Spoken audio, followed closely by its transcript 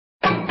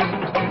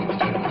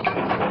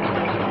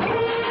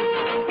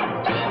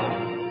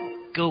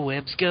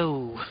webs,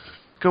 go.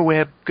 Go,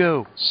 web,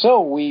 go.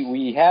 So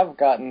we have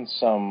gotten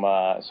some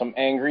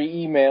angry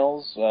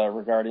emails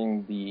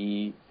regarding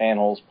the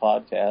Fanholes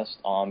podcast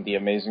on the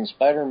Amazing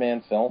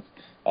Spider-Man film.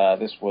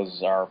 This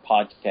was our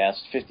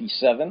podcast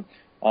 57.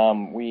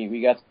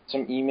 We got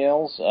some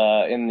emails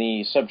in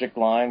the subject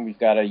line. We've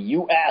got a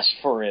 "You asked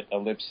for it"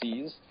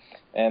 ellipses.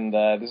 And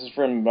this is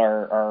from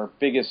our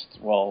biggest,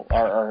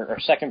 our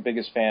second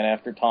biggest fan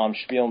after Tom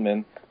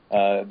Spielman.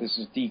 This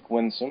is Deek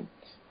Winsome.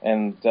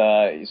 And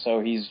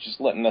so he's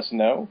just letting us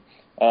know.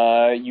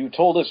 You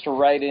told us to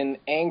write in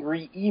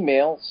angry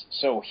emails,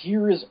 so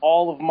here is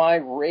all of my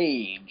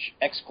rage! !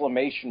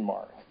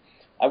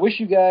 I wish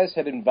you guys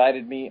had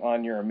invited me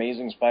on your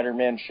Amazing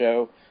Spider-Man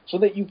show so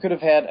that you could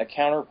have had a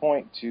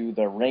counterpoint to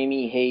the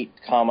Raimi hate,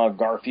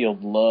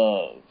 Garfield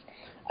love.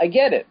 I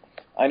get it.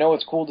 I know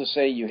it's cool to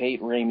say you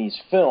hate Raimi's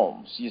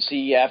films. You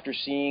see, after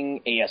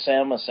seeing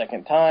ASM a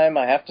second time,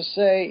 I have to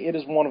say it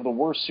is one of the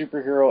worst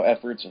superhero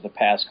efforts of the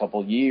past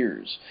couple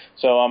years.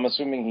 So I'm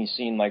assuming he's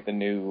seen like the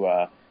new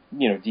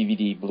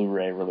DVD,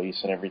 Blu-ray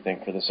release and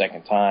everything for the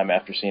second time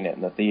after seeing it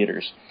in the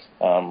theaters.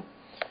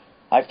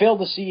 I fail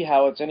to see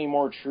how it's any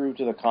more true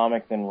to the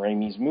comic than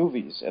Raimi's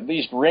movies. At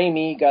least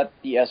Raimi got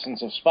the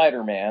essence of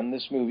Spider-Man.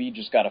 This movie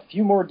just got a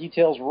few more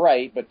details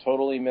right, but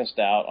totally missed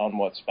out on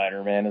what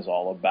Spider-Man is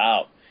all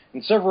about.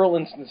 In several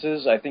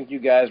instances, I think you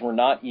guys were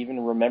not even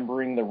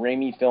remembering the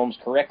Raimi films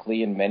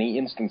correctly in many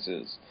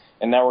instances.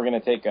 And now we're going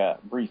to take a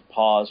brief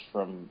pause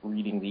from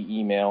reading the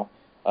email.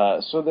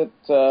 So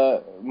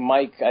that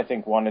Mike, I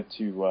think, wanted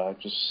to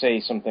just say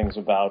some things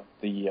about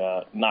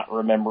the not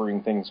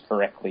remembering things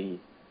correctly.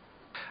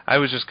 I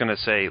was just going to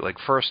say,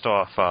 first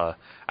off, I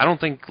don't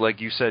think,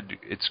 like you said,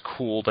 it's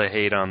cool to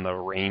hate on the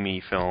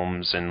Raimi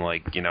films and,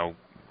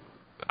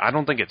 I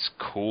don't think it's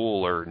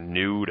cool or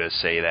new to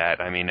say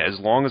that. I mean, as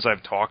long as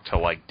I've talked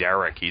to,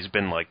 Derek, he's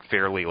been,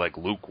 fairly,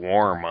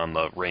 lukewarm on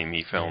the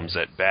Raimi films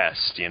at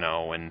best, and,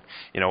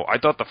 I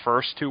thought the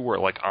first two were,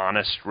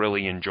 honest,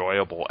 really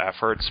enjoyable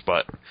efforts,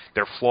 but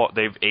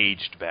they've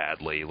aged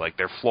badly.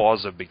 Their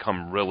flaws have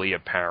become really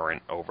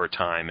apparent over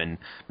time, and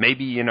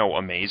maybe,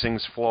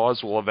 Amazing's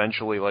flaws will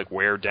eventually,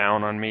 wear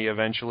down on me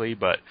eventually,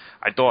 but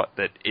I thought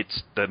that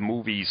the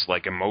movie's,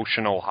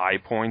 emotional high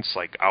points,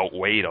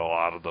 outweighed a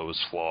lot of those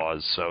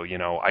flaws. So,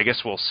 I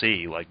guess we'll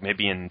see.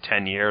 Maybe in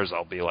 10 years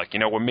I'll be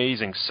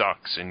Amazing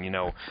sucks, and,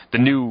 the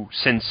new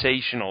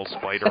sensational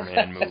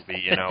Spider-Man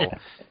movie,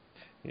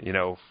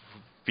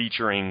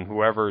 featuring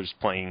whoever's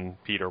playing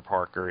Peter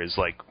Parker is,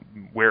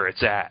 where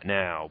it's at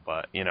now,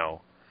 but,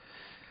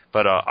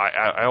 But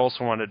I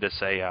also wanted to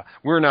say,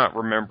 we're not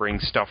remembering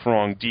stuff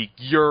wrong, Deek.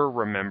 You're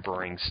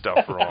remembering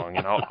stuff wrong,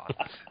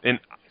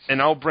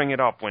 and I'll bring it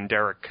up when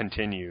Derek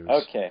continues.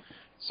 Okay.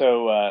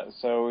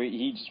 So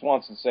he just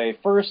wants to say,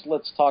 first,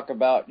 let's talk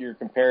about your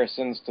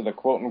comparisons to the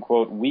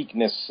quote-unquote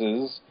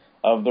weaknesses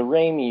of the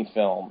Raimi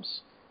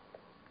films.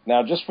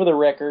 Now, just for the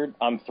record,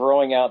 I'm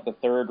throwing out the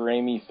third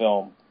Raimi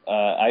film.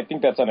 I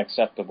think that's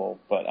unacceptable,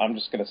 but I'm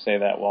just going to say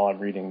that while I'm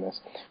reading this,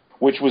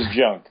 which was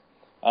junk.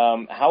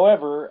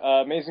 However,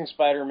 Amazing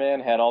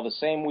Spider-Man had all the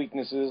same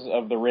weaknesses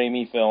of the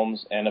Raimi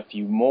films and a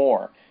few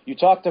more. You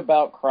talked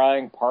about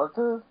crying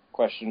Parker? ?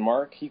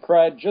 He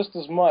cried just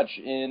as much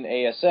in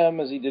ASM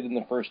as he did in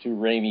the first two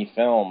Raimi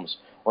films.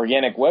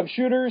 Organic web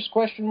shooters? ?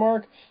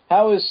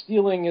 How is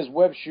stealing his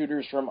web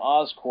shooters from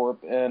Oscorp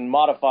and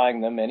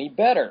modifying them any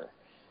better?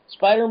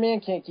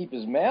 Spider-Man can't keep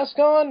his mask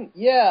on?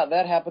 Yeah,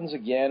 that happens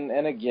again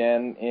and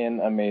again in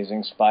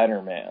Amazing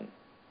Spider-Man.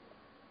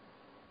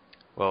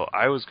 Well,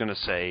 I was going to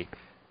say,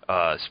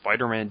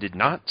 Spider-Man did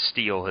not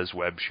steal his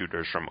web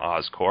shooters from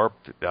Oscorp.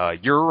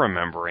 You're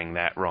remembering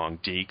that wrong,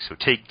 Deek, so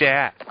take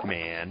that,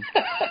 man.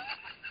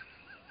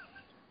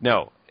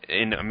 No,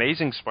 in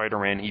Amazing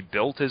Spider-Man, he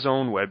built his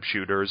own web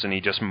shooters, and he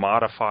just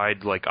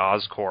modified,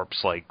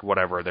 Oscorp's,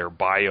 their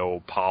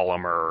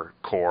biopolymer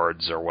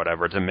cords or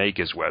whatever to make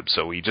his web.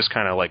 So he just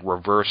kind of,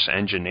 reverse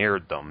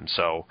engineered them.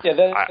 So yeah,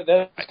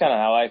 that's kind of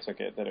how I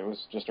took it, that it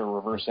was just a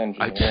reverse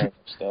engineering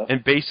stuff.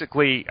 And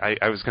basically,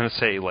 I was going to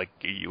say,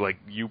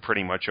 you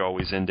pretty much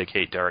always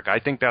indicate, Derek, I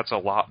think that's a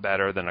lot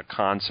better than a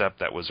concept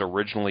that was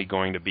originally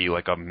going to be,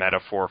 a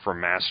metaphor for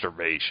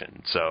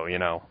masturbation. So,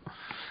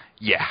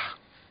 yeah.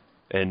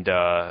 And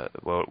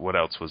what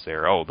else was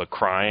there? Oh, the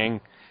crying.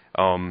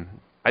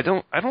 I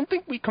don't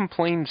think we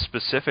complained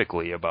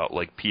specifically about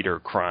Peter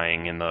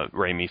crying in the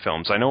Raimi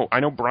films. I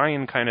know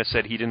Brian kind of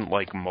said he didn't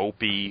like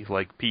mopey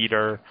like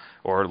Peter,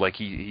 or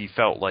he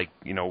felt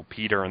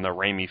Peter in the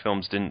Raimi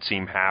films didn't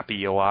seem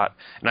happy a lot.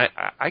 And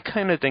I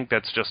kind of think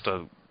that's just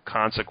a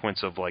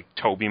consequence of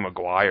Tobey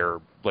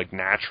Maguire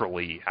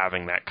naturally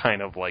having that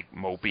kind of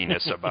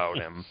mopiness about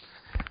him.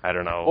 I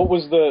don't know. What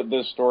was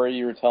the story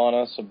you were telling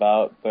us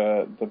about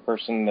the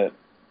person that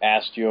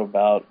asked you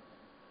about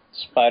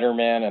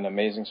Spider-Man and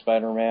Amazing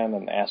Spider-Man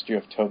and asked you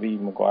if Tobey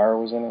Maguire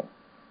was in it?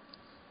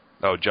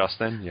 Oh,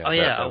 Justin? Yeah. Oh,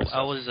 yeah.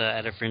 I was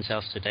at a friend's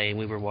house today, and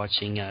we were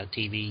watching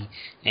TV,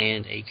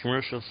 and a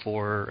commercial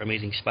for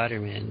Amazing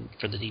Spider-Man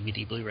for the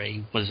DVD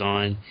Blu-ray was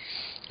on,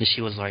 and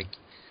she was like,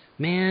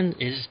 man,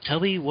 is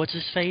Toby what's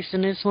his face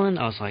in this one?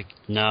 I was like,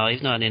 no,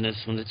 he's not in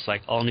this one. It's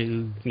like all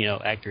new,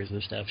 actors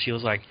and stuff. She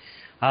was like,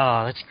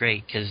 oh, that's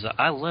great, because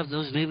I love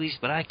those movies,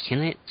 but I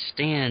cannot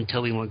stand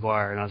Tobey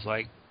Maguire. And I was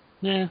like,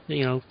 nah,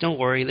 don't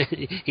worry,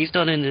 he's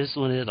not in this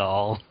one at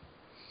all.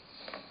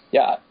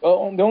 Yeah,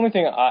 well, the only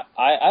thing,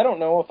 I don't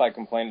know if I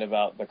complained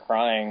about the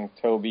crying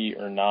Toby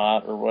or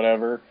not or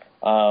whatever,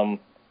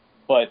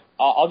 but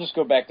I'll just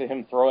go back to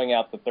him throwing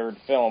out the third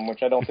film,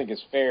 which I don't think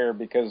is fair,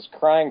 because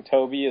crying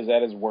Toby is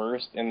at his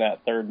worst in that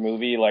third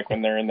movie, like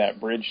when they're in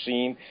that bridge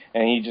scene,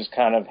 and he just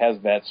kind of has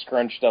that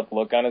scrunched up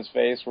look on his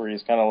face where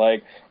he's kind of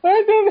like,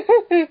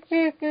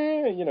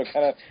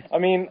 kind of, I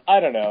mean,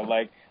 I don't know,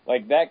 like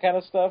that kind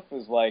of stuff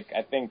is like,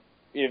 I think,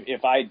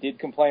 if I did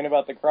complain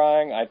about the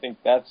crying, I think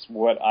that's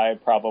what I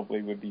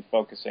probably would be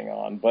focusing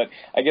on. But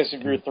I guess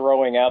if you're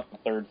throwing out the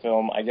third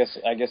film, I guess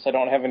I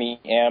don't have any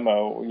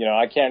ammo.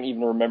 I can't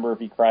even remember if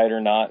he cried or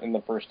not in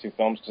the first two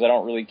films because I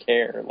don't really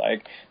care.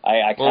 Like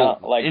I kind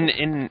of like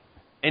in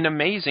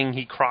Amazing,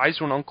 he cries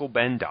when Uncle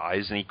Ben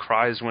dies, and he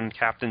cries when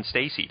Captain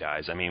Stacy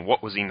dies. I mean,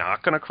 what was he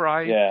not going to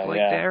cry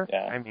there?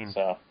 Yeah. I mean,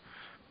 so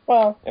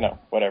well,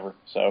 whatever.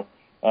 So,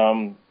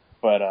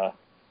 but.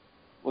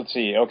 Let's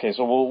see. Okay,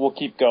 so we'll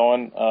keep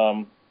going.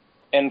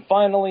 And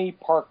finally,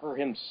 Parker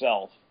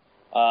himself.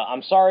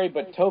 I'm sorry,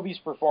 but Toby's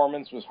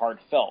performance was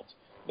heartfelt.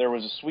 There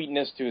was a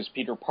sweetness to his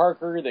Peter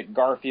Parker that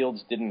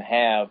Garfield's didn't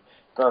have.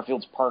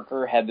 Garfield's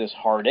Parker had this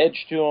hard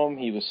edge to him.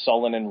 He was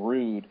sullen and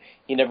rude.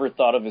 He never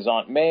thought of his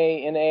Aunt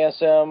May in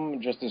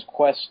ASM, just his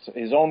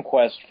own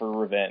quest for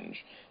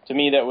revenge. To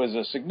me, that was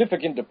a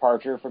significant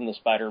departure from the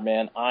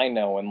Spider-Man I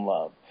know and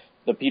love.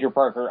 The Peter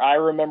Parker I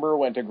remember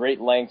went to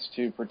great lengths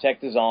to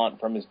protect his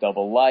aunt from his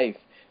double life.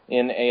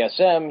 In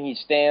ASM, he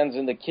stands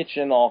in the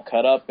kitchen all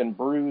cut up and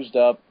bruised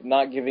up,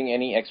 not giving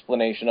any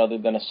explanation other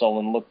than a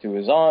sullen look to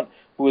his aunt,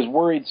 who is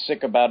worried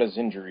sick about his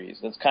injuries.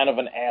 That's kind of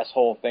an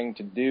asshole thing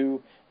to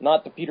do,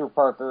 not the Peter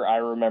Parker I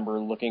remember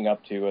looking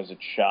up to as a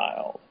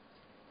child.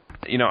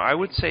 I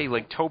would say,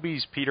 like,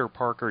 Toby's Peter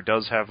Parker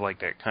does have,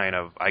 like, that kind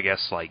of, I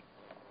guess, like,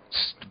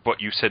 what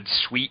you said,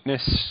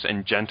 sweetness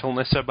and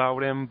gentleness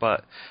about him,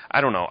 but I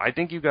don't know. I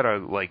think you gotta,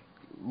 like,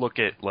 look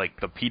at, like,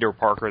 the Peter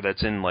Parker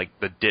that's in, like,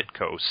 the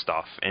Ditko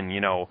stuff, and,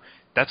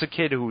 that's a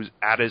kid who's,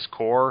 at his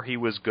core, he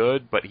was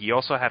good, but he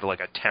also had, like,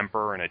 a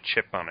temper and a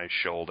chip on his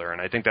shoulder,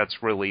 and I think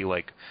that's really,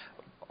 like,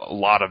 a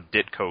lot of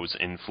Ditko's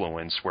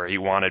influence, where he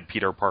wanted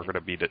Peter Parker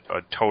to be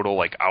a total,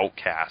 like,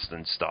 outcast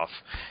and stuff.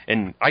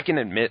 And I can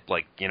admit,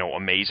 like,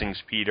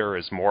 Amazing's Peter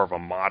is more of a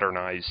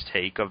modernized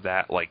take of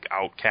that, like,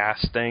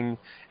 outcast thing.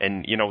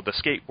 And, the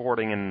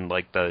skateboarding and,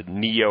 like, the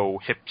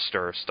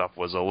neo-hipster stuff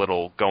was a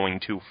little going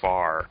too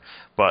far.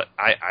 But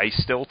I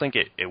still think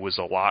it was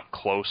a lot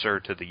closer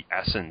to the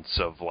essence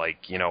of,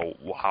 like,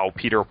 how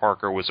Peter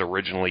Parker was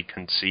originally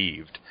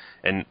conceived.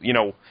 And,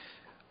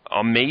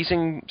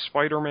 Amazing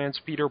Spider-Man's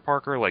Peter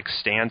Parker, like,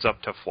 stands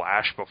up to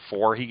Flash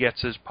before he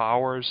gets his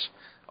powers.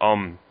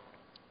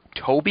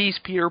 Toby's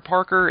Peter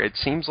Parker, it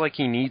seems like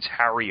he needs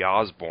Harry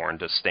Osborn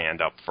to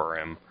stand up for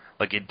him.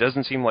 Like, it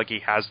doesn't seem like he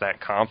has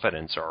that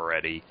confidence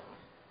already.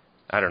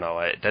 I don't know.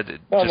 I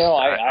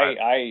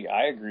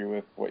agree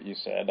with what you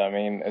said. I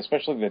mean,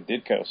 especially the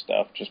Ditko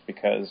stuff, just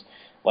because,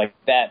 like,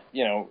 that,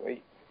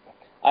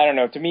 I don't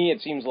know. To me,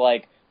 it seems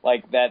like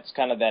that's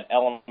kind of that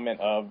element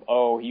of,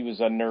 oh, he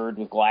was a nerd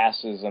with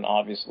glasses and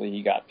obviously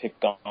he got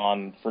picked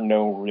on for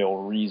no real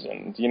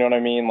reason. Do you know what I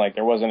mean? Like,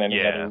 there wasn't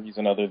any other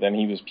reason other than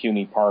he was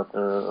puny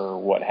Parker or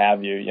what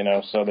have you,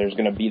 so there's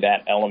going to be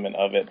that element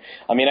of it.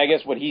 I mean, I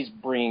guess what he's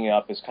bringing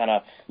up is kind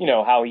of,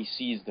 how he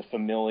sees the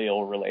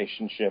familial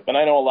relationship. And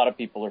I know a lot of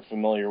people are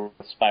familiar with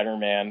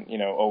Spider-Man,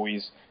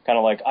 always kind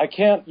of like, I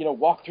can't,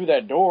 walk through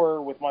that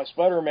door with my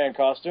Spider-Man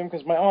costume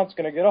because my aunt's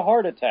going to get a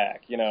heart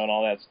attack, and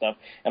all that stuff.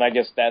 And I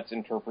guess that's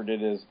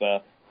interpreted as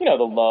the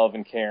love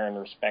and care and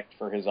respect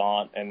for his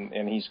aunt,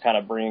 and he's kind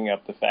of bringing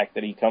up the fact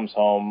that he comes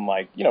home,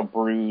 like,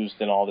 bruised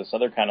and all this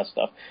other kind of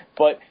stuff.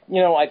 But,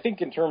 I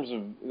think in terms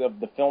of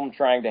the film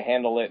trying to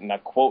handle it in a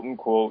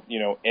quote-unquote,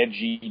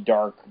 edgy,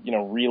 dark,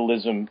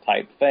 realism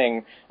type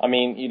thing, I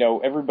mean,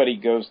 everybody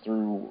goes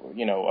through,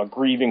 a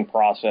grieving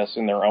process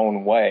in their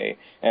own way,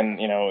 and,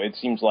 it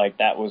seems like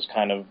that was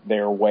kind of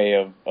their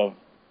way of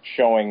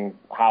showing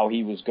how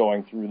he was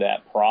going through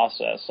that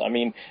process. I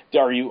mean,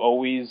 are you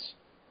always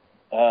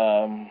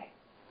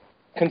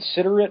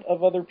considerate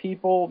of other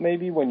people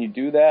maybe when you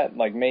do that?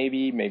 Like,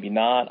 maybe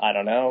not, I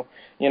don't know,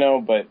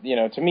 but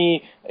to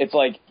me it's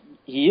like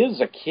he is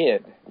a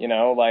kid,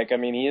 like, I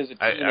mean, he is a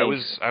teenager.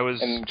 I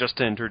was just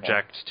to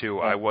interject too.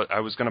 I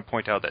was going to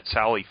point out that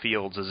Sally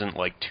Fields isn't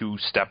like 2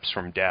 steps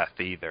from death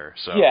either.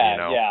 So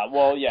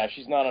well,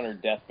 she's not on her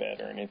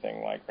deathbed or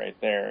anything, like, right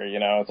there.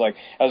 It's like,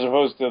 as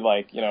opposed to,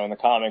 like, in the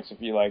comics,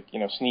 if you, like,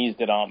 sneezed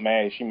at Aunt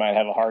May, she might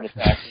have a heart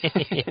attack.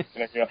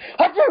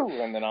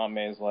 Achoo! And then Aunt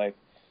May's like,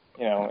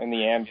 in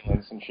the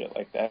ambulance and shit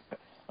like that.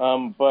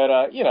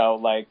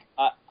 Like,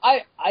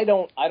 I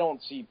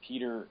don't see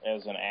Peter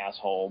as an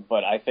asshole,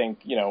 but I think,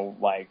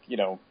 I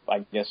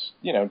guess,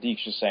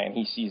 Deek's just saying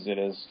he sees it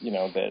as,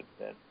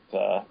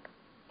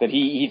 that that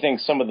he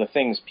thinks some of the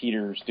things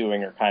Peter's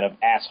doing are kind of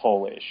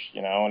asshole-ish,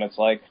 and it's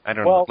like, I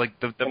don't know, like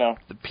the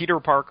Peter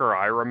Parker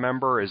I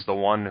remember is the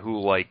one who,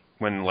 like,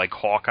 when, like,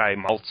 Hawkeye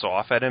mouths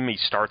off at him, he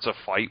starts a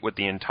fight with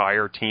the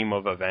entire team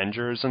of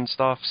Avengers and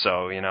stuff,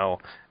 so,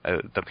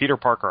 the Peter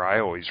Parker I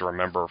always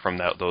remember from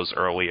those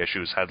early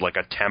issues had, like,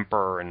 a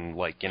temper and,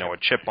 like, a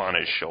chip on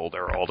his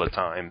shoulder all the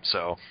time,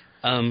 so...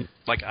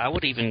 Like, I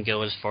would even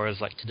go as far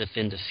as, like, to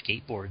defend the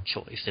skateboard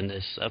choice in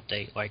this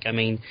update. Like, I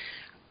mean,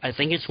 I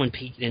think it's when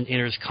Pete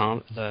enters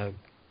the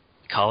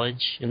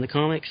college in the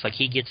comics, like,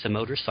 he gets a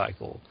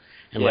motorcycle.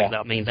 And, like,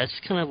 I mean, that's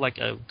kind of like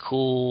a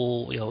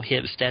cool,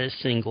 hip status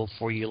symbol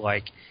for you,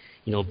 like,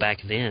 back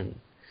then.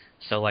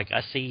 So, like, I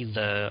see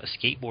the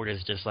skateboard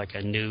as just, like,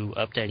 a new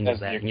updating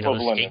of that. The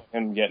equivalent of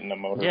him getting a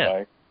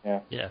motorbike.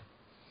 Yeah.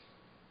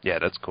 Yeah,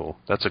 that's cool.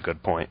 That's a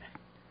good point.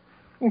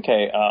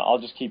 Okay, I'll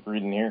just keep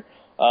reading here.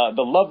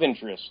 The love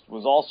interest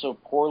was also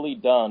poorly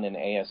done in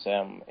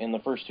ASM. In the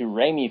first 2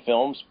 Raimi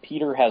films,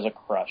 Peter has a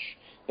crush.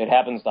 It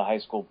happens to high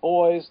school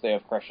boys. They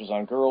have crushes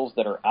on girls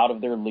that are out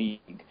of their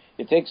league.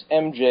 It takes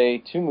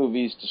MJ 2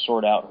 movies to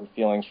sort out her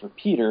feelings for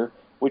Peter,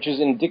 which is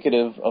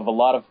indicative of a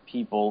lot of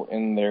people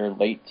in their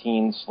late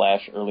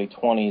teens/early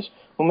 20s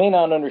who may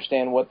not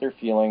understand what they're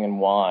feeling and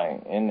why.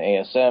 In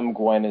ASM,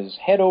 Gwen is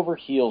head over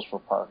heels for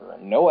Parker,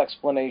 and no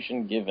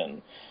explanation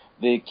given.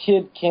 The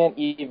kid can't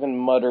even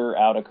mutter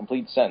out a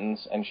complete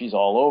sentence, and she's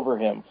all over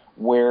him.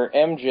 Where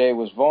MJ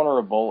was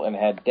vulnerable and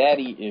had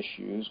daddy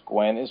issues,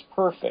 Gwen is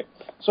perfect.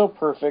 So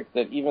perfect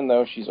that even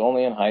though she's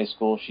only in high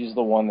school, she's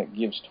the one that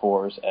gives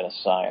tours at a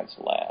science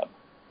lab.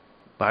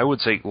 I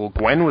would say, well,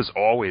 Gwen was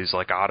always,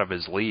 like, out of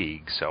his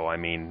league, so, I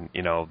mean,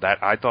 that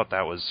I thought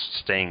that was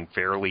staying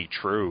fairly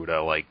true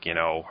to, like,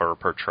 her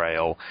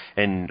portrayal.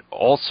 And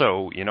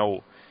also,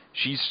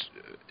 she's...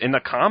 In the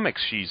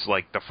comics, she's,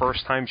 like, the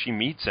first time she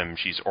meets him,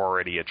 she's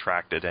already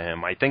attracted to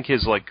him. I think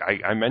his, like,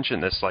 I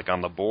mentioned this, like,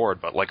 on the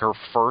board, but, like, her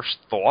first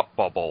thought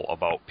bubble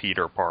about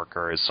Peter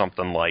Parker is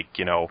something like,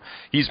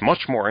 he's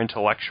much more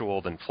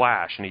intellectual than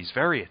Flash, and he's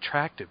very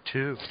attractive,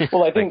 too.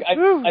 Well, I think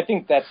I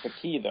think that's the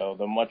key, though,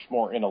 the much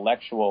more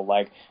intellectual.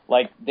 Like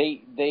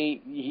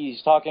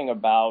he's talking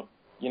about,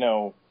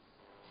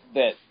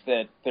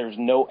 that there's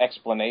no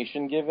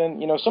explanation given.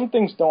 Some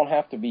things don't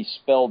have to be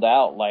spelled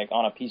out, like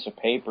on a piece of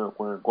paper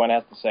where Gwen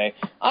has to say,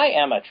 I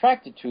am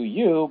attracted to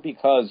you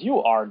because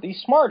you are the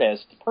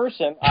smartest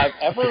person I've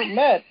ever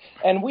met,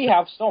 and we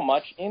have so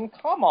much in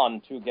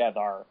common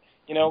together.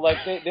 They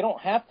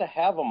don't have to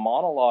have a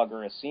monologue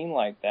or a scene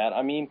like that.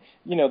 I mean,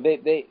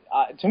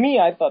 to me,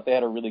 I thought they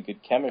had a really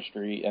good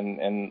chemistry,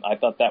 and I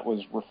thought that was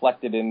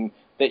reflected in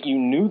that you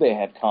knew they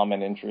had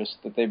common interests,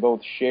 that they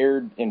both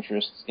shared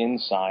interests in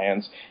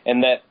science,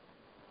 and that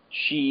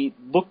she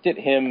looked at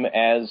him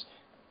as,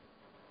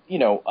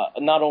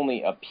 not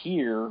only a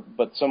peer,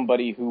 but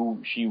somebody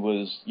who she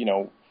was,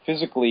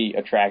 physically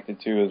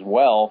attracted to as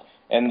well,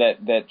 and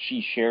that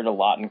she shared a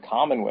lot in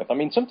common with. I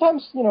mean,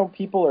 sometimes,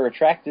 people are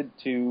attracted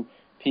to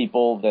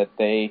people that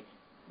they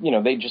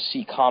just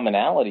see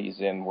commonalities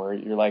in, where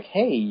you're like,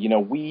 hey,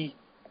 we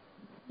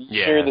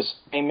share the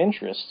same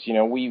interests,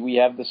 we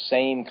have the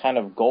same kind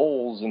of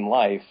goals in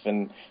life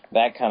and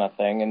that kind of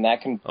thing, and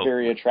that can be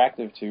very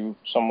attractive to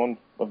someone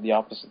of the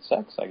opposite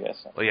sex, I guess.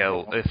 Well,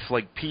 yeah, if,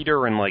 like,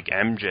 Peter and, like,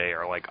 MJ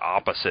are, like,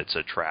 opposites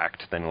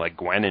attract, then, like,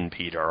 Gwen and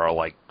Peter are,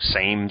 like,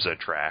 sames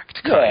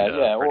attract, kind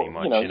of, pretty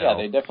much, Yeah,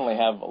 they definitely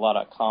have a lot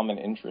of common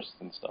interests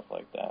and stuff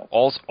like that.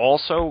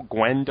 Also,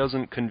 Gwen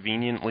doesn't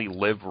conveniently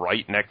live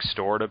right next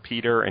door to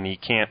Peter, and he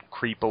can't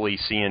creepily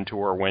see into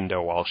her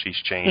window while she's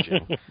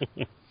changing.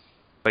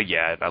 But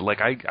yeah,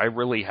 like, I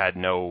really had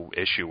no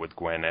issue with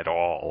Gwen at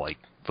all.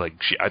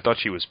 I thought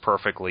she was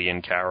perfectly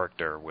in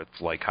character with,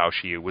 like, how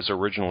she was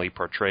originally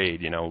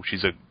portrayed.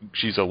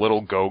 She's a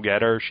little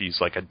go-getter. She's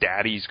like a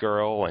daddy's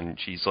girl, and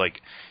she's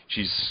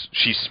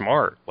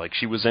smart. Like,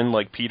 she was in,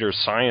 like, Peter's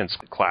science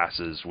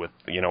classes with,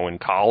 in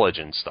college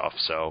and stuff.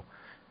 So.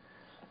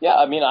 Yeah,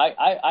 I mean,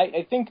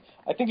 I think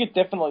it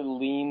definitely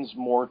leans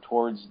more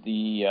towards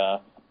the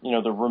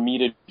the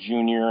Romita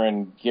Jr.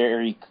 and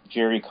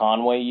Jerry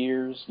Conway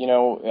years.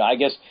 I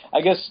guess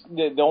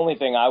the only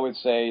thing I would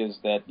say is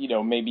that,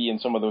 maybe in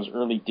some of those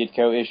early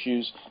Ditko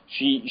issues,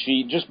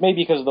 she just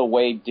maybe because of the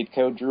way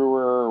Ditko drew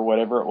her or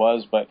whatever it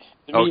was, but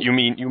you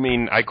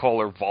mean I call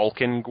her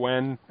Vulcan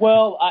Gwen?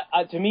 Well,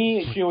 to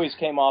me, she always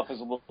came off as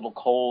a little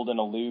cold and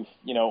aloof,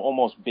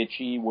 almost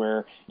bitchy.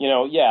 Where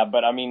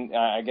but I mean,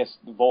 I guess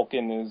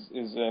Vulcan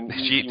is an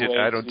easy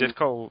way to...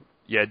 Ditko.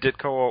 Yeah,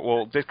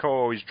 Ditko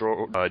always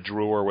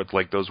drew her with,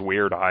 like, those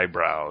weird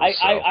eyebrows.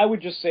 I would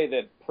just say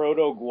that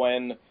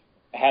Proto-Gwen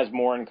has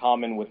more in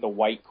common with the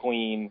White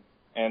Queen,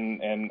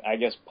 and I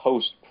guess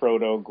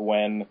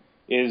post-Proto-Gwen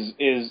is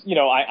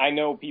I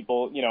know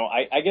people,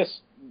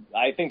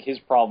 I think his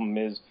problem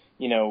is,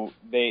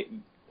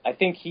 I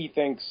think he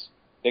thinks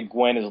that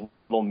Gwen is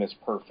Little Miss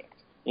Perfect.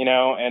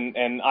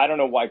 And I don't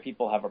know why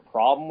people have a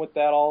problem with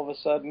that all of a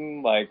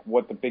sudden, like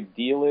what the big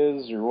deal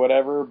is or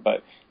whatever,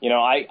 but,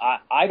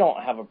 I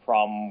don't have a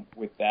problem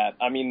with that.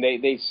 I mean,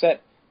 they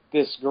set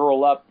this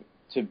girl up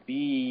to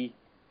be,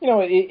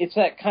 it's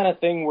that kind of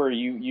thing where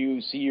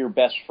you see your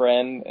best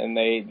friend and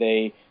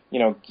they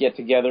get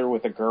together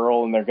with a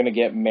girl and they're going to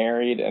get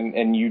married,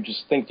 and you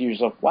just think to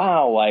yourself,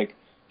 wow, like,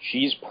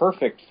 she's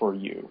perfect for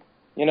you.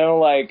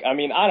 Like, I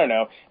mean, I don't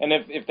know. And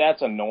if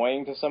that's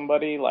annoying to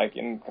somebody, like,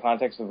 in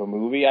context of a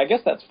movie, I guess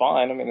that's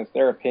fine. I mean, it's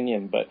their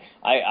opinion, but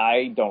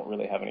I don't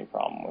really have any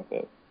problem with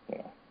it,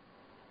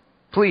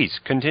 Please,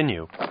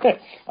 continue.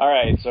 All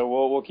right, so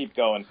we'll keep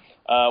going.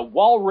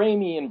 While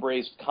Raimi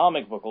embraced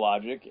comic book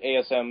logic,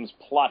 ASM's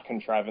plot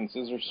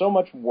contrivances are so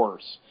much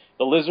worse.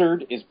 The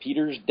Lizard is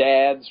Peter's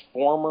dad's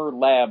former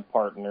lab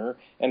partner,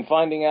 and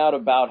finding out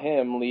about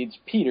him leads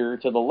Peter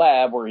to the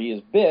lab where he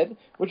is bit,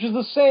 which is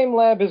the same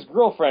lab his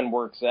girlfriend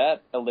works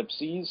at,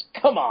 ellipses,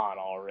 come on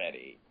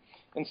already.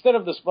 Instead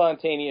of the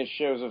spontaneous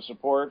shows of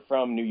support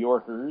from New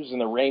Yorkers in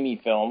the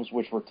Raimi films,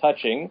 which were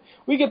touching,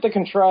 we get the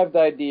contrived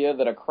idea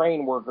that a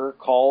crane worker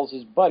calls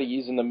his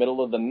buddies in the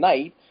middle of the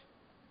night,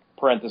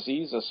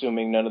 parentheses,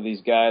 assuming none of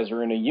these guys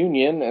are in a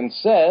union, and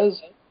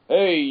says,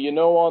 hey,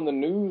 on the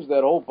news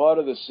that whole part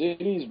of the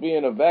city's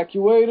being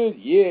evacuated?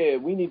 Yeah,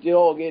 we need to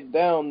all get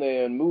down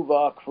there and move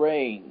our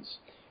cranes.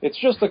 It's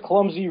just a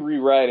clumsy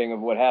rewriting of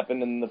what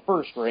happened in the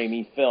first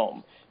Raimi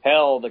film.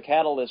 Hell, the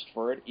catalyst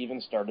for it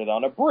even started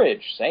on a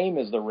bridge, same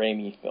as the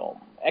Raimi film!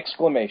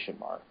 Exclamation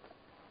mark.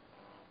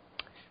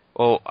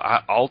 Well,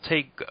 I'll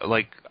take,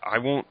 like, I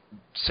won't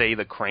say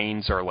the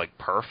cranes are, like,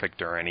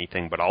 perfect or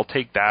anything, but I'll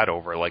take that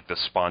over, like, the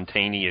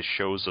spontaneous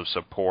shows of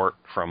support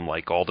from,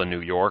 like, all the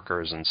New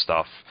Yorkers and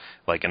stuff,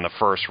 like, in the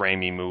first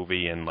Raimi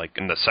movie and, like,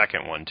 in the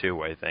second one,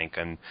 too, I think.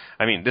 And,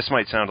 I mean, this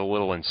might sound a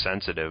little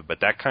insensitive,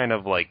 but that kind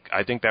of, like,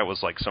 I think that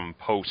was, like, some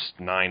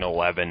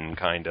post-9/11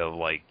 kind of,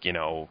 like,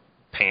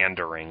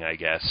 pandering, I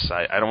guess.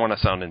 I don't want to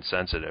sound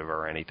insensitive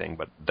or anything,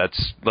 but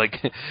that's like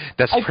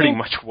that's pretty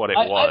much what it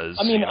was.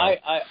 I mean,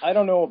 I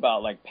don't know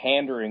about like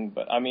pandering,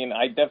 but I mean,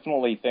 I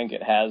definitely think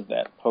it has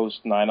that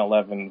post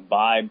 9/11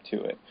 vibe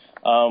to it.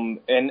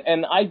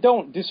 And I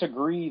don't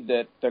disagree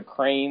that the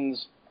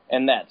cranes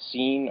and that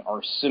scene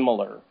are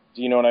similar.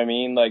 Do you know what I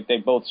mean? Like, they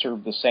both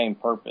serve the same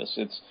purpose.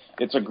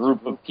 It's a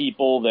group of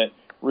people that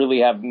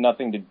really have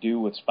nothing to do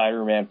with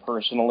Spider-Man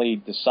personally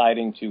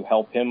deciding to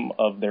help him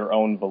of their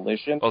own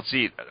volition. Well,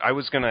 see, I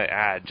was going to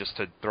add, just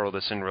to throw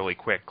this in really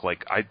quick,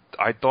 like,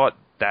 I thought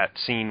that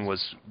scene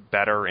was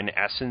better in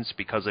essence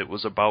because it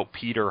was about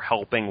Peter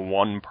helping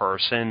one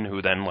person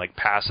who then, like,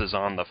 passes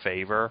on the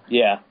favor.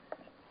 Yeah.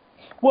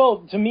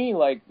 Well, to me,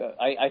 like,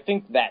 I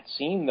think that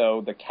scene, though,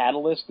 the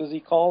catalyst, as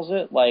he calls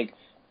it, like,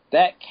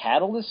 that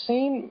catalyst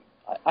scene,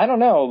 I don't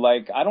know,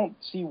 like, I don't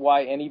see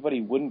why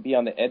anybody wouldn't be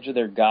on the edge of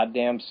their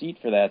goddamn seat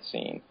for that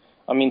scene.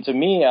 I mean, to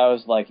me, I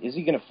was like, is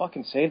he gonna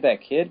fucking save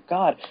that kid?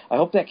 God, I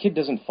hope that kid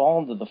doesn't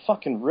fall into the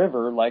fucking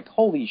river. Like,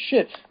 holy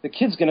shit, the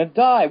kid's gonna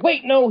die.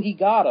 Wait, no, he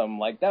got him.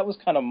 Like, that was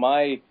kind of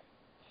my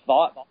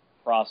thought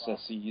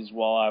processes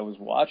while I was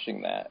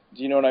watching that.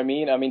 Do you know what I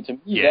mean? I mean, to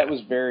me, that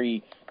was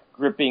very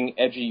gripping,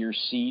 edge of your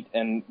seat,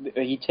 and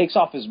he takes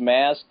off his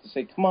mask to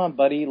say, come on,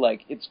 buddy,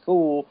 like, it's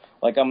cool,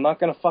 like, I'm not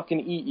gonna fucking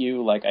eat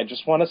you, like, I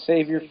just want to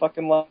save your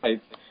fucking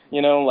life,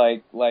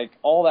 like,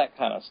 all that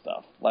kind of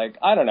stuff. Like,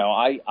 I don't know,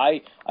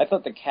 I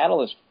thought the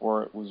catalyst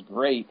for it was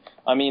great.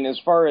 I mean, as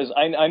far as,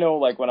 I know,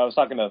 like, when I was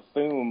talking to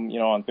Thoom,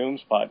 on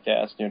Thoom's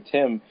podcast,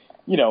 Tim,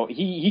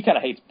 he kind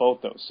of hates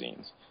both those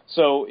scenes.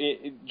 So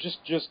it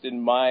just in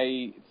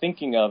my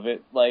thinking of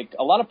it, like,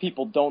 a lot of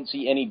people don't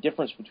see any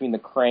difference between the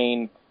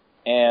crane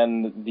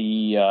and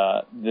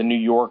the New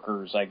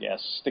Yorkers, I guess,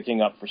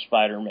 sticking up for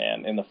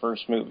Spider-Man in the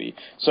first movie.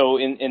 So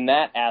in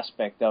that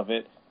aspect of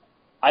it,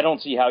 I don't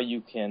see how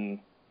you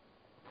can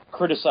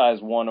criticize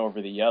one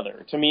over the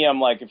other. To me, I'm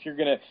like, if you're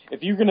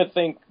gonna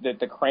think that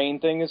the crane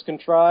thing is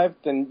contrived,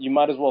 then you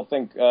might as well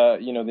think the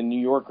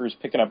New Yorkers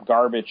picking up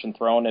garbage and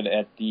throwing it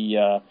at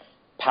the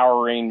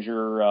Power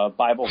Ranger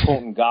Bible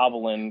quoting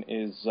goblin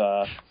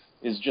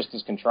is just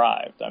as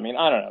contrived. I mean,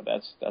 I don't know.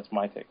 That's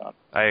my take on it.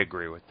 I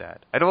agree with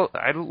that.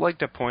 I'd like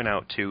to point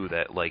out, too,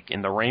 that, like,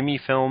 in the Raimi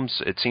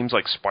films, it seems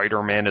like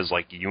Spider-Man is,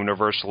 like,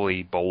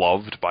 universally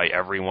beloved by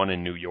everyone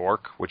in New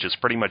York, which is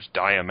pretty much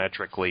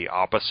diametrically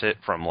opposite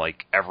from,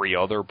 like, every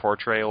other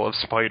portrayal of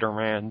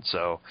Spider-Man,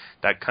 so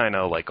that kind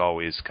of, like,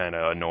 always kind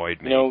of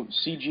annoyed me.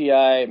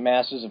 CGI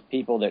masses of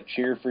people that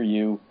cheer for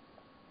you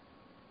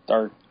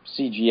are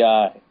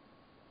CGI.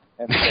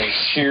 And so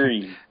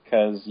cheery.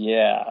 Because,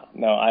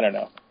 I don't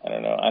know.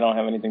 I don't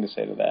have anything to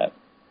say to that.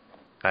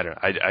 I don't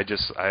know.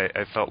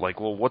 I felt like,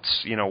 well,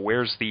 what's,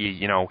 where's the,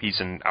 he's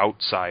an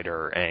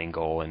outsider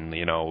angle, and,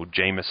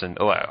 Jameson,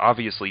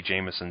 obviously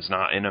Jameson's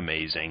not in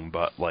Amazing,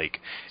 but, like,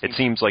 it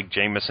seems like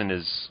Jameson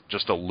is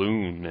just a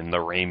loon in the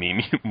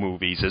Raimi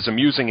movies. As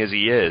amusing as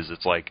he is,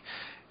 it's like,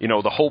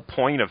 the whole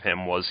point of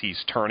him was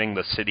he's turning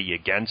the city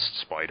against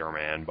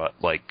Spider-Man, but,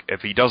 like,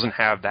 if he doesn't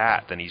have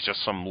that, then he's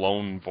just some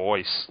lone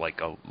voice,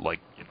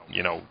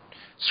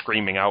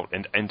 screaming out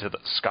into the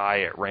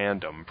sky at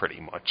random,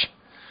 pretty much.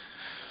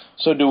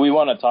 So do we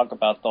want to talk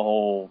about the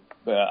whole,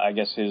 I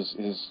guess,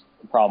 his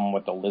problem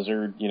with the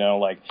Lizard,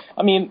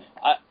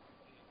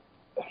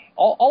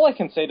 all I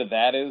can say to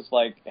that is,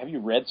 like, have you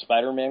read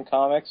Spider-Man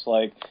comics?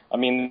 Like, I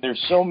mean,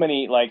 there's so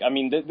many, like, I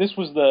mean, this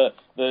was the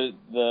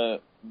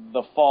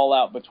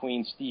fallout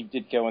between Steve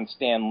Ditko and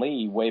Stan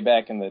Lee way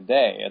back in the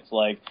day. It's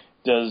like,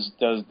 does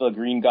the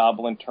Green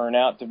Goblin turn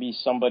out to be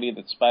somebody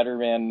that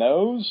Spider-Man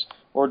knows,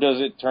 or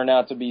does it turn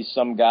out to be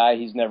some guy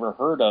he's never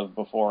heard of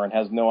before and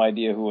has no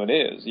idea who it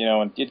is? You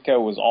know, and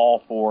Ditko was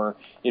all for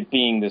it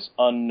being this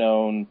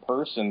unknown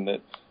person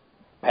that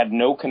had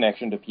no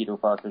connection to Peter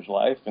Parker's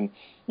life, and,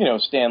 you know,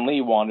 Stan Lee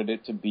wanted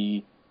it to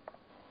be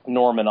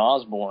Norman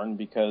Osborn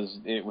because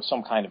it was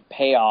some kind of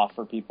payoff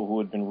for people who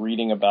had been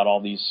reading about all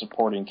these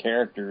supporting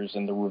characters,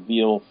 and the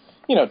reveal,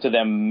 you know, to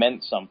them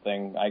meant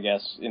something, I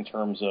guess, in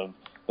terms of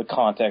the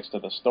context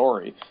of the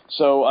story.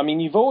 So, I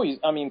mean,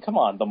 come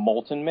on, the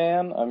Molten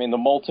Man. I mean, the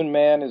Molten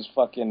Man is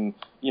fucking,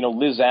 you know,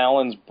 Liz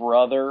Allen's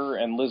brother,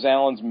 and Liz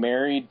Allen's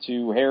married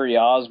to Harry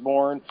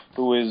Osborn,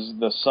 who is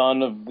the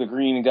son of the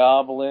Green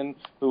Goblin,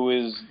 who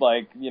is,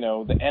 like, you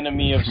know, the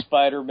enemy of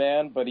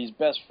Spider-Man, but he's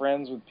best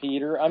friends with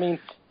Peter. I mean,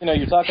 you know,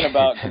 you're talking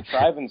about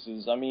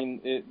contrivances. I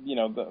mean, you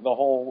know, the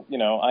whole, you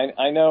know,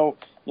 I know,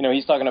 you know,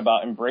 he's talking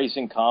about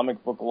embracing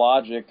comic book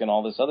logic and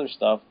all this other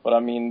stuff, but I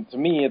mean, to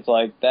me, it's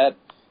like that.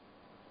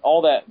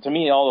 All that, to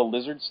me, all the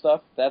lizard stuff,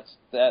 that's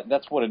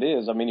what it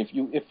is. I mean, if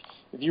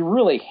you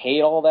really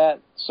hate all that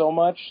so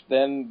much,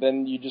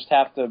 then you just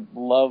have to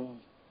love,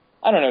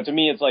 I don't know, to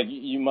me it's like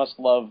you must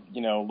love,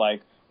 you know, like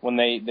when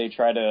they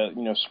try to,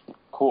 you know,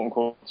 quote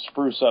unquote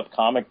spruce up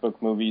comic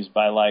book movies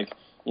by, like,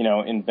 you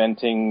know,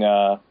 inventing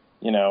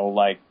you know,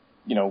 like,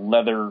 you know,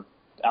 leather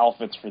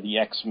outfits for the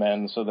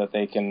X-Men so that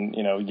they can,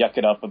 you know, yuck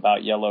it up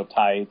about yellow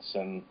tights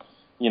and,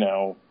 you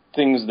know,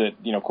 things that,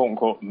 you know,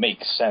 quote-unquote,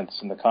 make sense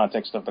in the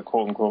context of the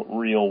quote-unquote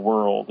real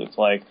world. It's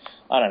like,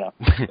 I don't know.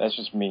 That's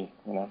just me,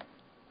 you know.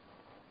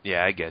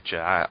 Yeah, I get you.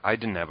 I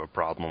didn't have a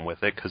problem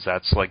with it, because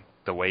that's, like,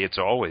 the way it's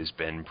always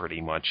been,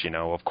 pretty much, you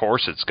know. Of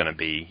course it's going to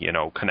be, you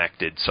know,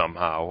 connected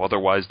somehow.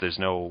 Otherwise, there's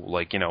no,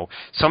 like, you know,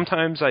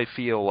 sometimes I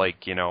feel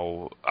like, you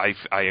know,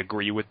 I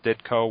agree with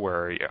Ditko,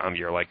 where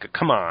you're like,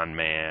 come on,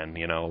 man,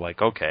 you know,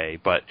 like, okay,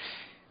 but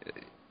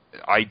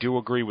I do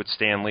agree with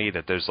Stan Lee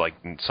that there's, like,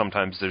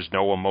 sometimes there's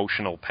no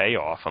emotional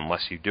payoff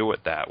unless you do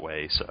it that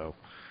way, so.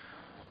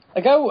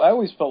 Like, I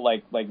always felt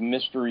like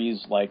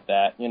mysteries like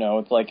that, you know,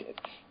 it's like,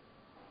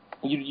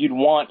 you'd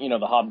want, you know,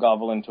 the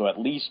Hobgoblin to at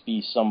least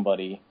be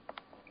somebody,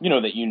 you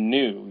know, that you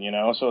knew, you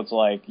know, so it's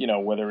like, you know,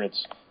 whether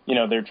it's, you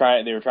know, they were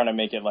trying to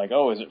make it like,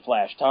 oh, is it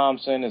Flash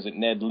Thompson, is it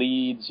Ned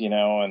Leeds, you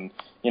know,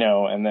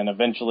 and then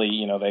eventually,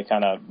 you know, they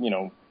kind of, you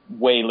know,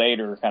 way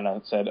later kind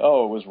of said,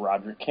 oh, it was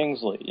Roderick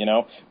Kingsley, you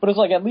know? But it's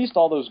like at least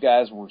all those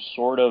guys were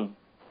sort of,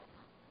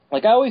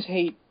 like, I always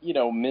hate, you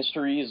know,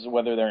 mysteries,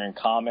 whether they're in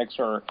comics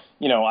or,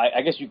 you know,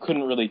 I guess you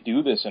couldn't really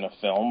do this in a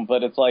film,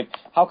 but it's like,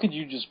 how could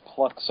you just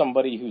pluck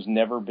somebody who's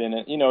never been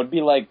in, you know, it'd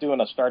be like doing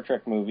a Star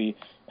Trek movie,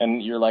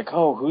 and you're like,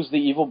 oh, who's the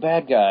evil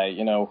bad guy,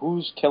 you know,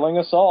 who's killing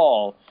us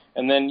all?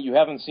 And then you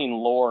haven't seen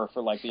Lore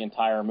for, like, the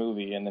entire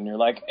movie, and then you're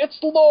like, it's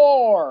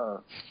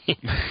Lore!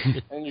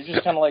 And you're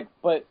just kind of like,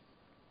 but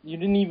you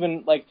didn't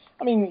even, like,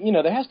 I mean, you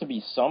know, there has to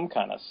be some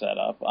kind of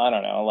setup. I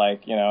don't know,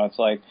 like, you know, it's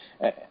like,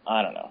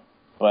 I don't know.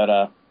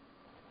 But,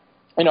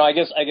 you know, I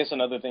guess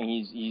another thing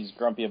he's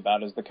grumpy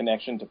about is the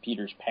connection to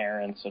Peter's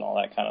parents and all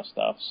that kind of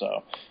stuff.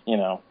 So, you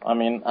know, I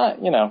mean,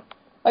 you know,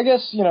 I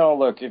guess, you know,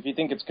 look, if you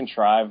think it's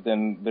contrived,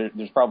 then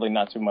there's probably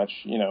not too much,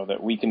 you know,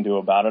 that we can do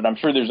about it. I'm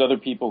sure there's other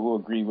people who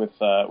agree with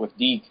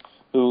Deek,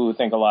 who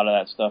think a lot of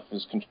that stuff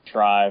is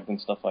contrived and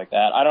stuff like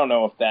that. I don't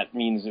know if that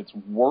means it's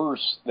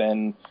worse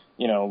than,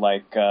 you know,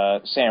 like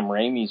Sam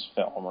Raimi's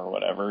film or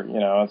whatever. You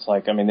know, it's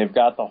like, I mean, they've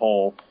got the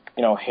whole,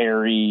 you know,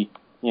 Harry,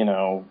 you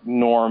know,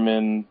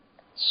 Norman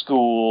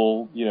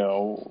school, you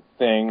know,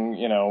 thing.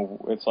 You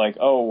know, it's like,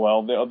 oh,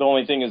 well, the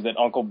only thing is that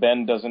Uncle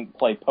Ben doesn't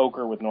play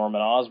poker with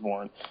Norman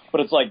Osborn.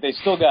 But it's like they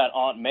still got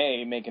Aunt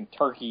May making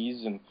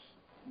turkeys, and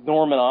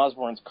Norman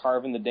Osborn's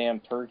carving the damn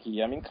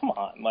turkey. I mean, come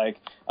on. Like,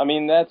 I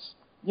mean, that's,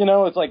 you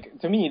know, it's like,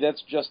 to me,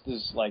 that's just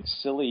as, like,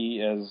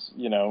 silly as,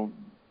 you know,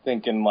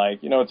 thinking,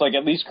 like, you know, it's like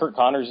at least Kurt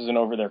Connors isn't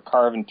over there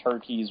carving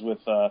turkeys with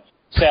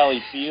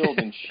Sally Field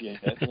and shit,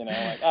 you know,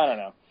 like, I don't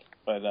know.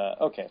 But,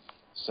 okay,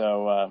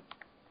 so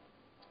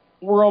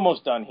we're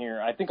almost done here.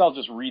 I think I'll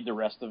just read the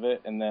rest of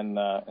it, and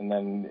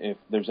then if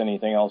there's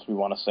anything else we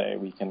want to say,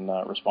 we can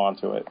respond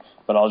to it.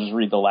 But I'll just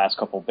read the last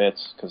couple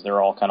bits, because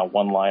they're all kind of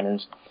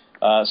one-liners.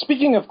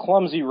 Speaking of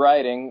clumsy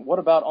writing, what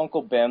about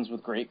Uncle Ben's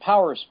with great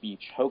power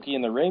speech? Hokey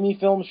in the Raimi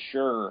films?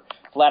 Sure.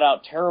 Flat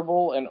out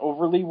terrible and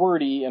overly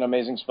wordy in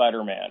Amazing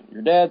Spider-Man.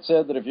 Your dad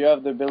said that if you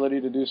have the ability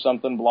to do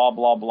something, blah,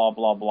 blah, blah,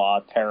 blah,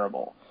 blah,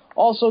 terrible.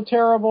 Also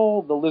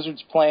terrible, the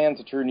Lizard's plan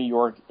to turn New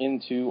York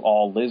into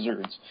all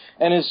lizards.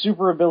 And his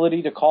super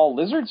ability to call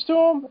lizards to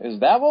him? Is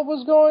that what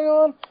was going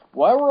on?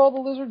 Why were all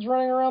the lizards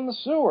running around the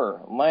sewer?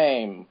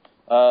 Lame.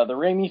 The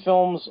Raimi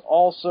films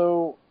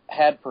also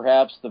had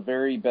perhaps the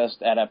very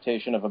best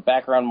adaptation of a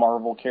background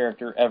Marvel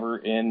character ever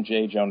in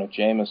J. Jonah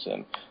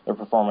Jameson. Their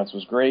performance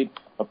was great,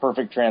 a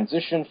perfect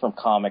transition from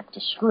comic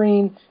to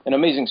screen. In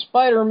Amazing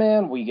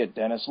Spider-Man, we get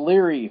Dennis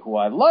Leary, who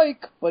I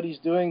like, but he's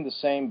doing the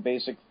same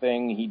basic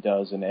thing he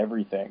does in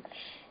everything.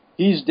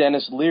 He's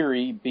Dennis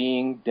Leary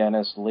being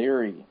Dennis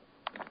Leary.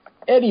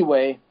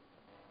 Anyway,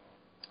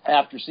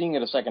 after seeing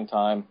it a second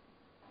time,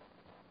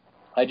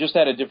 I just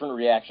had a different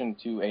reaction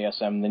to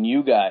ASM than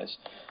you guys.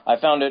 I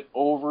found it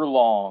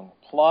overlong,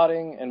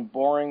 plotting, and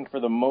boring for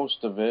the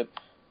most of it,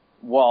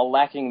 while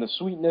lacking the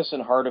sweetness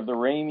and heart of the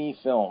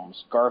Raimi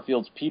films.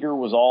 Garfield's Peter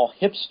was all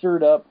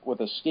hipstered up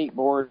with a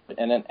skateboard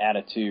and an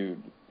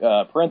attitude.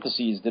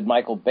 Parentheses, did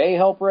Michael Bay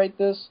help write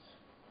this?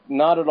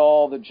 Not at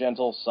all the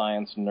gentle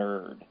science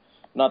nerd.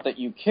 Not that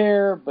you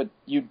care, but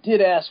you did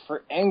ask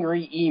for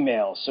angry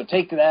emails, so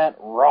take that,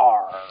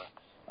 rawr.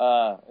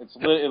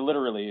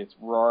 Literally, it's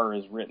RAR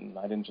is written.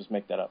 I didn't just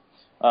make that up.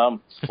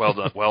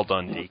 Well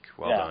done, Deek.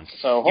 Well done.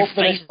 So hope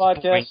the next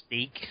podcast.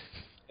 Deek.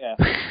 Yeah.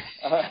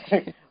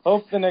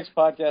 Hope the next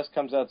podcast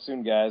comes out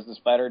soon, guys.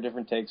 Despite our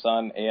different takes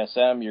on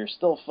ASM, you're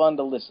still fun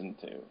to listen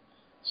to.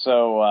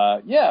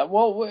 So,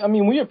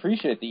 we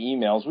appreciate the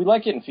emails. We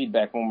like getting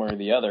feedback one way or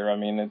the other. I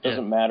mean, it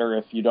doesn't matter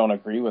if you don't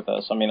agree with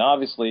us. I mean,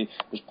 obviously,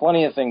 there's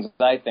plenty of things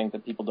that I think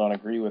that people don't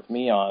agree with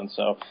me on,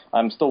 so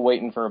I'm still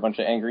waiting for a bunch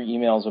of angry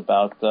emails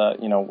about,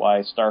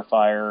 why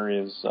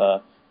Starfire is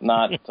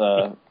not,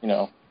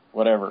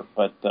 whatever.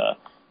 But,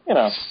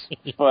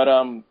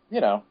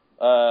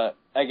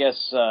 I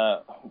guess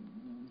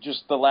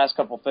just the last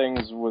couple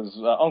things was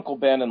Uncle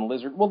Ben and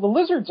Lizard. Well, the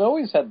Lizard's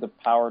always had the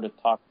power to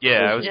talk.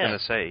 Yeah, I was going to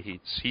say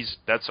he's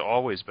that's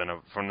always been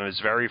from his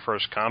very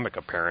first comic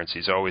appearance.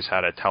 He's always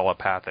had a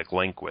telepathic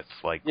link with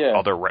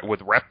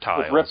with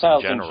reptiles. With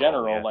reptiles in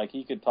general, yeah. Like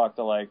he could talk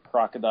to like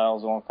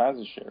crocodiles and all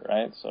kinds of shit,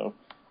 right? So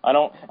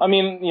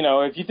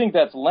if you think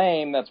that's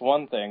lame, that's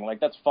one thing. Like,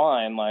 that's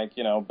fine,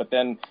 but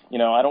then,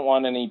 I don't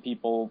want any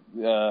people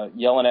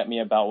yelling at me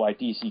about why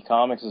DC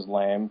Comics is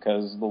lame,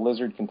 because the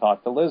Lizard can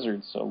talk to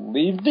lizards, so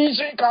leave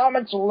DC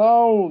Comics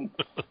alone!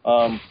 That's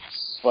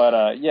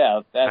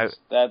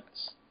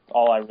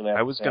all I really have to say.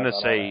 I was going to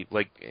say,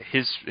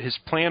 his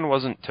plan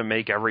wasn't to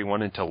make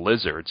everyone into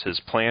lizards. His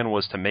plan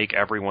was to make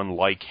everyone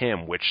like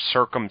him, which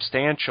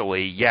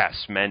circumstantially,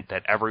 yes, meant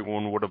that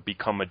everyone would have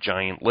become a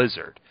giant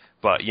lizard.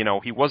 But,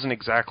 he wasn't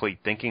exactly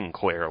thinking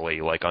clearly,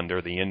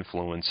 under the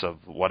influence of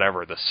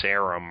whatever, the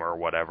serum or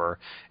whatever.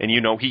 And,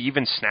 he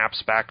even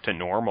snaps back to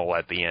normal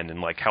at the end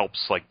and,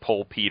 helps,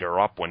 pull Peter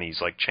up when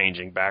he's,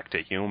 changing back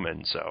to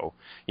human. So,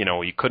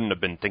 he couldn't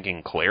have been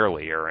thinking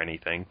clearly or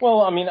anything.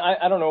 Well,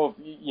 I don't know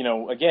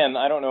if, again,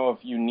 I don't know if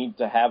you need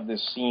to have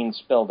this scene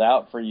spelled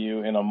out for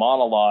you in a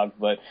monologue,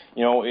 but,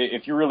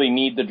 if you really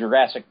need the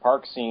Jurassic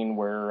Park scene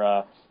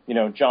where,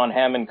 John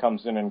Hammond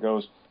comes in and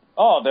goes,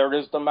 "Oh, there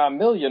is the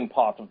mammalian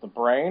part of the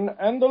brain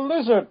and the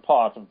lizard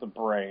part of the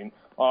brain.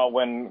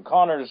 When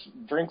Connors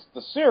drinks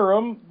the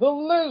serum, the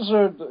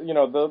lizard,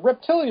 the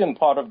reptilian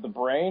part of the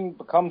brain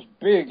becomes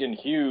big and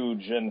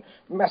huge and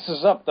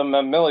messes up the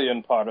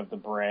mammalian part of the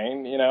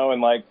brain,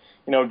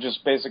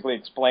 just basically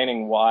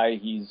explaining why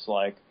he's,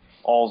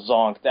 all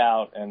zonked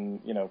out and,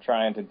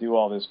 trying to do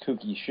all this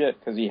kooky shit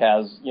because he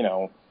has,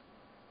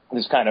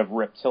 this kind of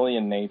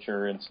reptilian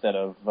nature instead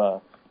of,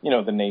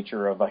 the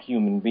nature of a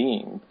human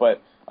being.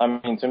 But,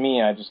 to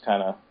me, I just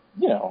kind of,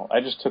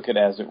 I just took it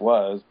as it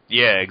was.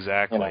 Yeah,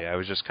 exactly. I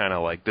was just kind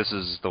of like, this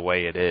is the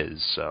way it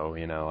is. So,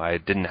 I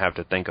didn't have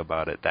to think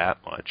about it that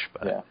much.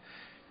 But yeah.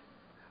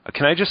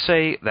 Can I just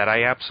say that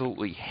I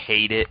absolutely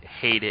hate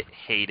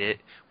it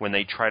when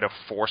they try to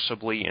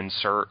forcibly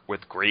insert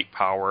with great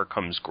power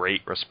comes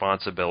great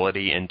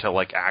responsibility into,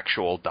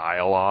 actual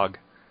dialogue?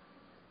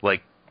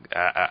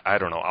 I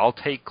don't know. I'll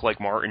take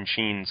Martin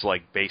Sheen's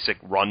basic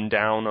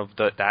rundown of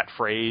that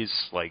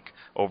phrase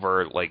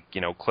over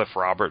Cliff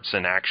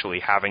Robertson actually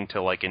having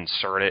to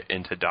insert it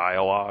into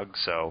dialogue.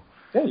 So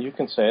yeah, you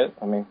can say it.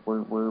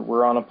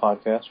 We're on a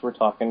podcast. We're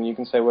talking. You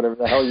can say whatever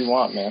the hell you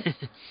want, man.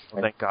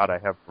 Well, thank God I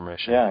have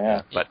permission.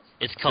 Yeah. But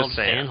it's called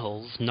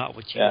Fanholes, not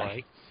what you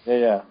like.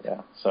 Yeah.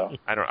 So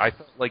I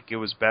felt it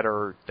was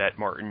better that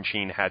Martin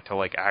Sheen had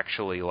to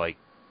actually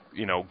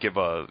give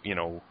a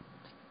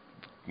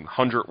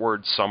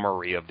 100-word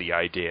summary of the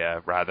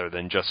idea rather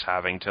than just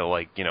having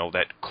to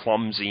that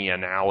clumsy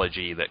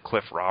analogy that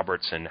Cliff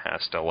Robertson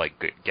has to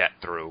get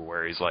through,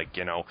 where he's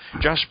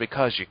just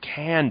because you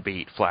can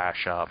beat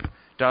Flash up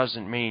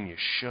doesn't mean you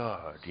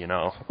should,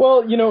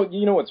 Well,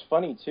 what's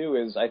funny too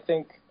is I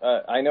think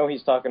I know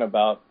he's talking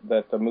about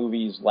that the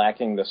movie's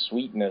lacking the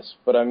sweetness,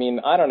 but I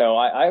don't know.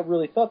 I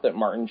really thought that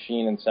Martin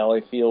Sheen and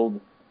Sally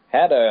Field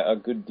had a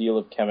good deal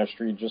of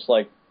chemistry, just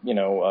like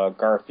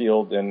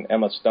Garfield and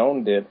Emma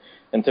Stone did.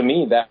 And to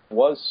me, that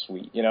was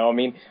sweet.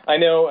 I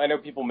know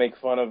people make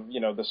fun of,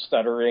 the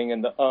stuttering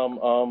and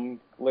the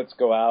let's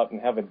go out and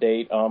have a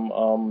date, and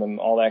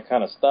all that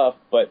kind of stuff.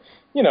 But,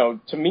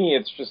 to me,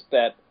 it's just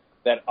that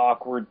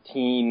awkward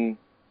teen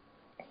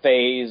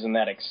phase and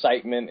that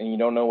excitement, and you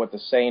don't know what to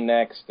say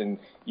next, and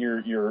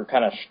you're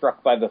kind of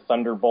struck by the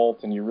thunderbolt,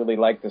 and you really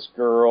like this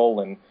girl,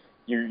 and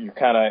you're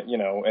kind of, you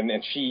know, and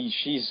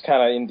she's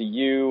kind of into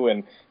you,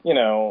 and, you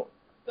know,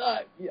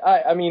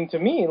 I mean, to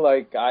me,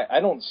 like, I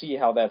don't see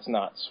how that's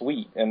not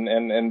sweet,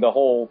 and the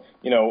whole,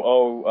 you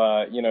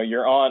know, you know,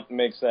 your aunt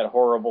makes that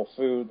horrible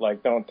food,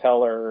 like, don't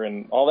tell her,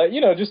 and all that,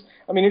 you know, just,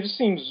 I mean, it just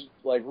seems,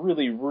 like,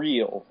 really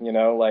real, you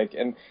know, like,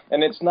 and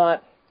it's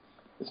not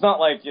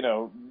like, you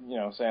know,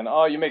 saying,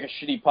 oh, you make a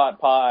shitty pot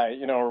pie,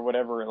 you know, or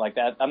whatever, like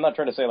that. I'm not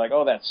trying to say, like,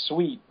 oh, that's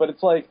sweet, but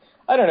it's like,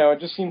 I don't know, it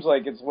just seems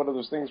like it's one of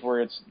those things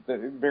where it's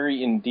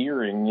very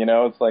endearing, you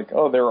know, it's like,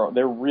 oh,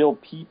 they're real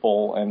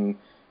people, and,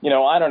 you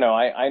know, I don't know,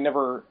 I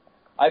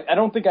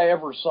don't think I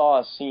ever saw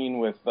a scene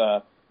with,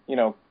 you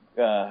know,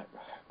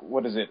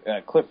 what is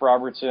it, Cliff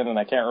Robertson, and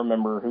I can't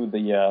remember who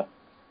the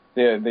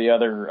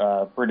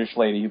other British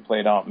lady who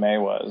played Aunt May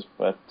was,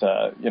 but,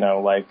 you know,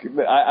 like,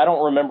 I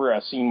don't remember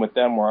a scene with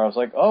them where I was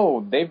like,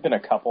 oh, they've been a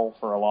couple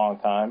for a long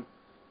time.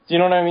 Do you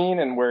know what I mean?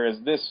 And whereas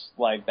this,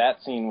 like,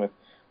 that scene with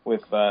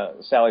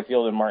Sally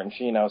Field and Martin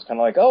Sheen, I was kind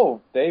of like,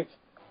 oh, they've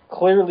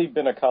clearly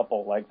been a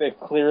couple. Like, they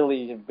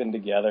clearly have been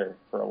together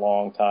for a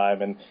long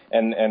time, and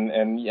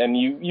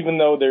you, even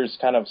though there's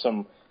kind of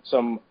some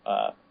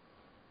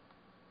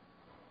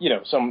you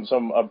know,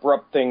 some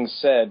abrupt things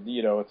said,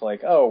 you know, it's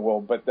like, oh,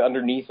 well, but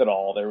underneath it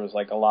all, there was,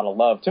 like, a lot of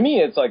love. To me,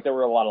 it's like there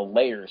were a lot of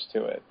layers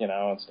to it, you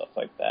know, and stuff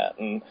like that.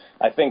 And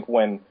I think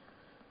when,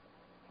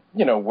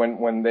 you know,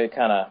 when they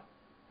kind of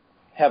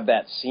have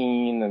that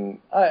scene, and,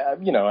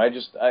 you know,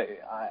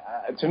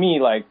 to me,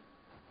 like,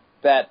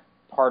 that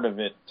part of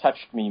it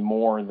touched me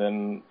more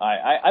than,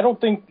 I don't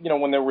think, you know,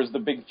 when there was the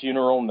big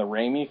funeral in the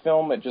Raimi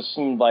film, it just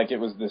seemed like it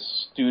was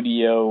this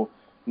studio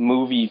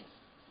movie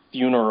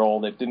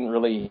funeral that didn't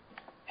really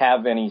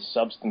have any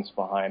substance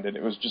behind it.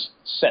 It was just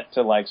set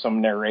to, like,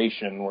 some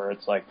narration where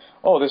it's like,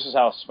 oh, this is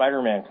how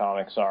Spider-Man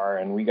comics are,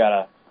 and we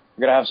gotta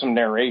have some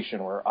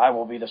narration where I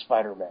will be the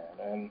Spider-Man,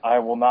 and I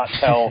will not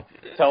tell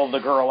the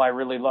girl I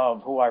really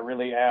love who I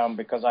really am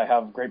because I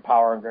have great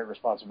power and great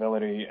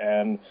responsibility,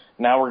 and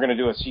now we're gonna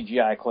do a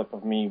CGI clip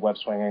of me web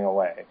swinging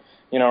away,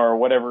 you know, or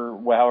whatever,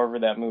 however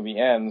that movie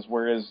ends.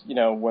 Whereas, you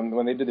know,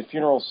 when they did the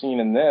funeral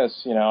scene in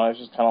this, you know, I was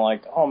just kind of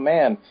like, oh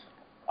man,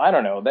 I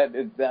don't know,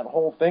 that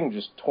whole thing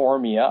just tore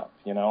me up,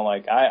 you know,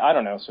 like, I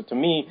don't know. So to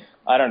me,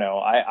 I don't know,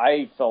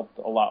 I felt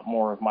a lot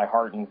more of my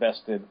heart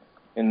invested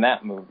in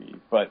that movie.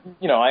 But,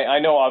 you know, I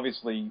know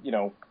obviously, you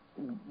know,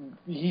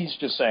 he's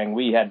just saying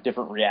we had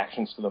different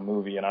reactions to the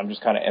movie, and I'm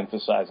just kind of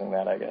emphasizing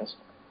that, I guess.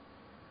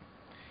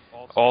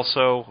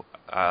 Also,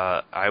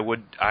 I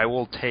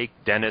will take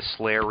Dennis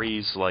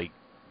Leary's, like,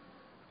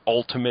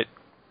 ultimate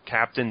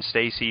Captain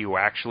Stacy who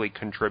actually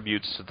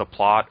contributes to the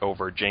plot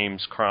over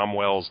James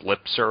Cromwell's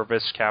lip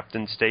service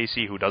Captain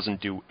Stacy who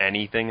doesn't do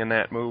anything in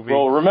that movie.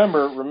 Well,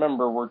 remember,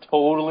 we're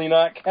totally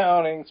not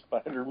counting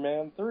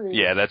Spider-Man 3.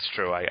 Yeah, that's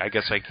true. I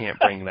guess I can't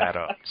bring that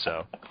up,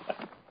 so.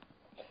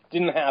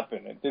 Didn't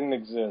happen. It didn't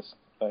exist.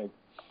 Like,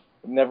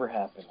 it never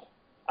happened.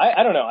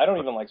 I don't know. I don't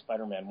even like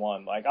Spider-Man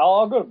 1. Like,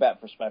 I'll go to bat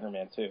for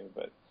Spider-Man 2,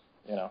 but,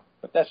 you know,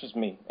 but that's just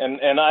me.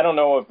 And I don't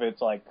know if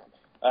it's like,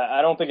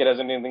 I don't think it has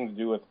anything to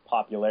do with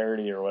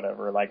popularity or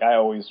whatever. Like, I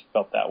always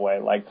felt that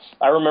way. Like,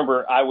 I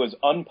remember I was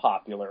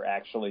unpopular,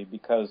 actually,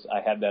 because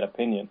I had that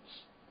opinion.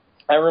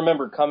 I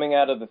remember coming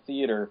out of the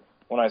theater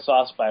when I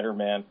saw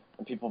Spider-Man,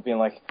 and people being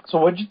like, so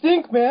what'd you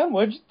think, man?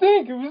 What'd you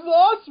think? It was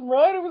awesome,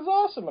 right? It was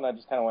awesome. And I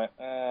just kind of went,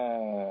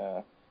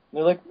 And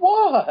they're like,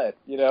 what?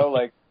 You know,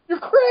 like, you're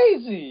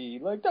crazy.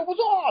 Like, that was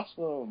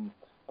awesome.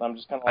 And I'm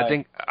just kind of like... I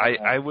think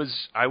I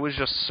was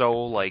just so,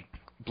 like,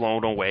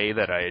 blown away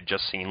that I had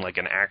just seen, like,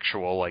 an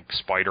actual, like,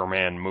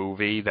 Spider-Man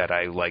movie that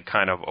I, like,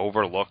 kind of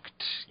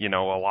overlooked, you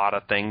know, a lot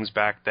of things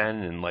back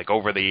then, and, like,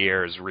 over the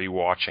years,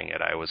 rewatching it,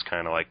 I was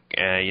kind of like,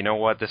 you know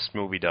what, this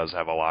movie does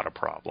have a lot of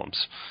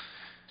problems.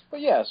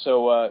 But yeah,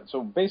 so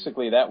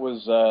basically that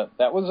was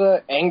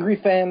a angry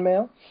fan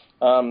mail.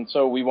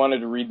 So we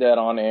wanted to read that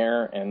on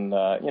air and,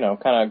 you know,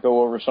 kind of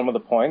go over some of the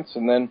points,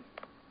 and then,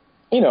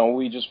 you know,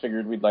 we just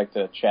figured we'd like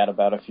to chat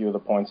about a few of the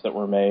points that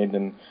were made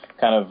and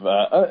kind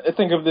of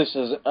think of this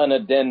as an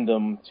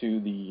addendum to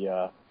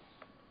the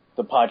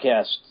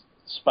podcast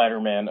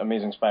Spider-Man,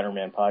 Amazing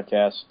Spider-Man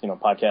podcast, you know,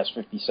 podcast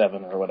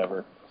 57 or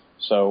whatever.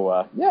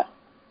 So, yeah.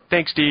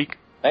 Thanks, Deek.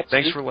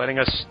 Thanks for letting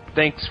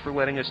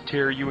us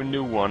tear you a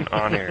new one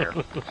on air.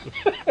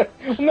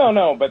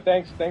 No, but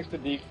thanks to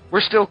Deek.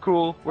 We're still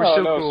cool. We're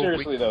still cool.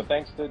 Seriously though,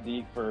 thanks to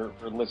Deek for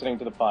listening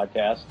to the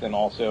podcast and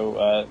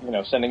also you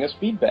know, sending us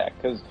feedback,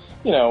 because,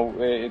 you know,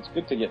 it's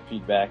good to get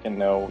feedback and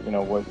know, you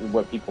know,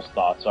 what people's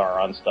thoughts are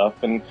on stuff,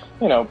 and,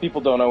 you know, people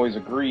don't always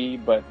agree,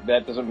 but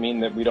that doesn't mean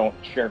that we don't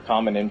share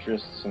common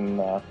interests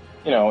and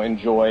you know,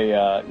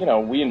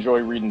 we enjoy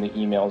reading the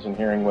emails and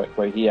hearing what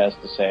he has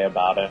to say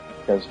about it,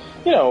 because,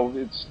 you know,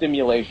 it's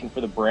stimulation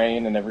for the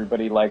brain, and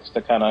everybody likes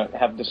to kind of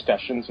have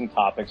discussions and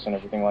topics and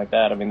everything like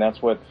that. I mean,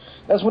 that's what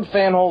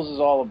Fanholes is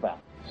all about.